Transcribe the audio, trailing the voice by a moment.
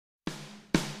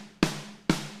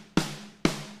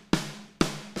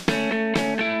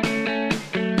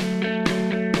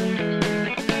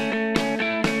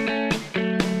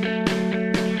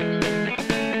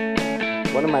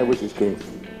wishes came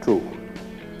true.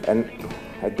 And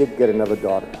I did get another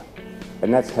daughter,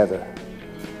 and that's Heather.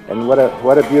 And what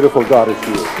a beautiful daughter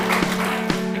she is.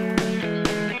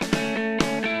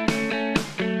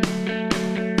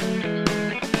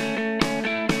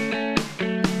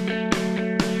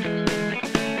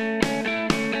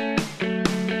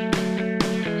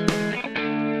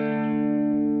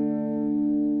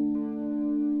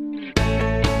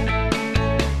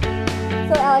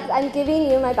 So Alex, I'm giving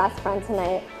you my best friend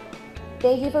tonight.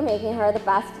 Thank you for making her the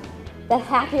best, the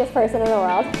happiest person in the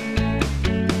world.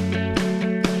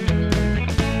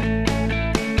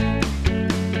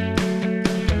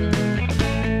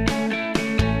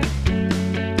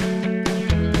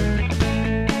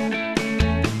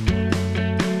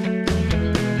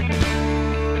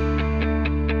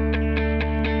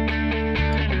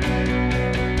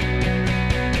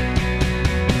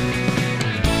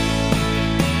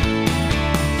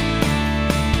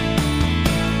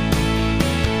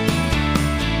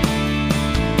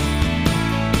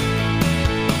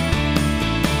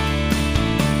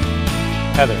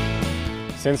 Heather,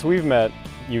 since we've met,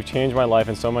 you've changed my life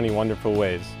in so many wonderful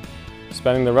ways.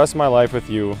 Spending the rest of my life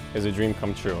with you is a dream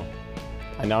come true.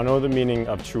 I now know the meaning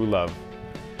of true love.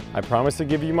 I promise to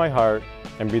give you my heart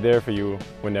and be there for you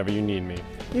whenever you need me.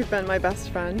 You've been my best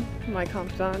friend, my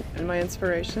confidant, and my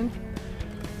inspiration.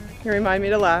 You remind me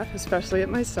to laugh, especially at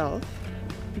myself.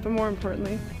 But more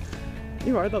importantly,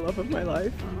 you are the love of my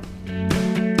life.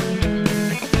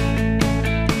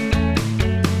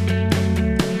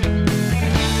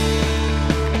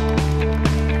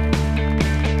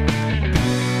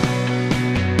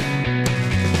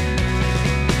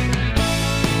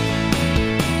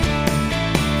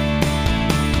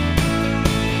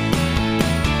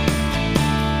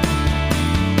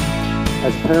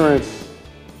 As parents,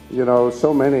 you know,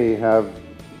 so many have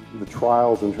the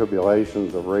trials and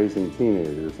tribulations of raising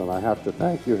teenagers, and I have to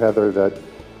thank you, Heather, that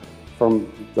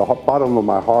from the bottom of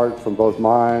my heart, from both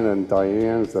mine and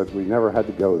Diane's, that we never had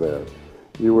to go there.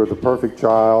 You were the perfect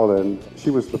child, and she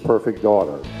was the perfect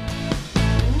daughter.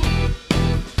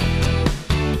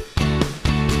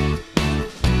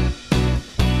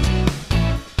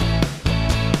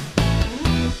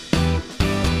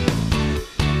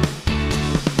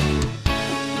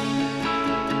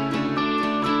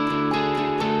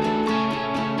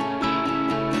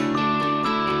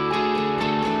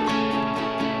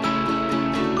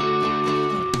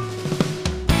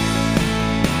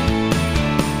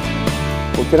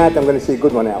 Well, tonight I'm going to say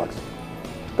good one, Alex,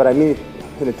 but I mean it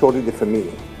in a totally different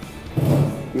meaning.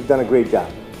 You've done a great job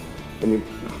in your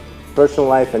personal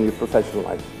life and your professional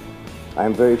life. I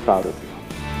am very proud of you.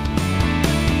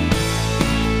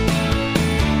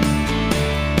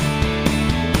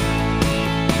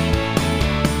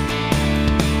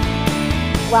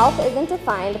 Wealth isn't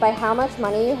defined by how much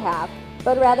money you have,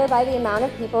 but rather by the amount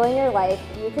of people in your life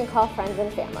you can call friends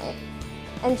and family.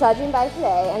 And judging by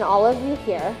today and all of you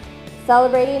here,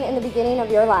 celebrating in the beginning of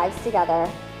your lives together,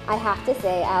 I have to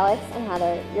say, Alex and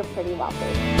Heather, you're pretty wealthy.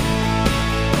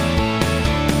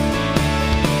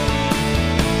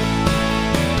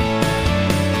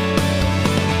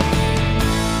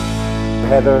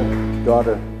 Heather,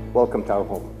 daughter, welcome to our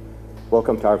home.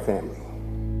 Welcome to our family.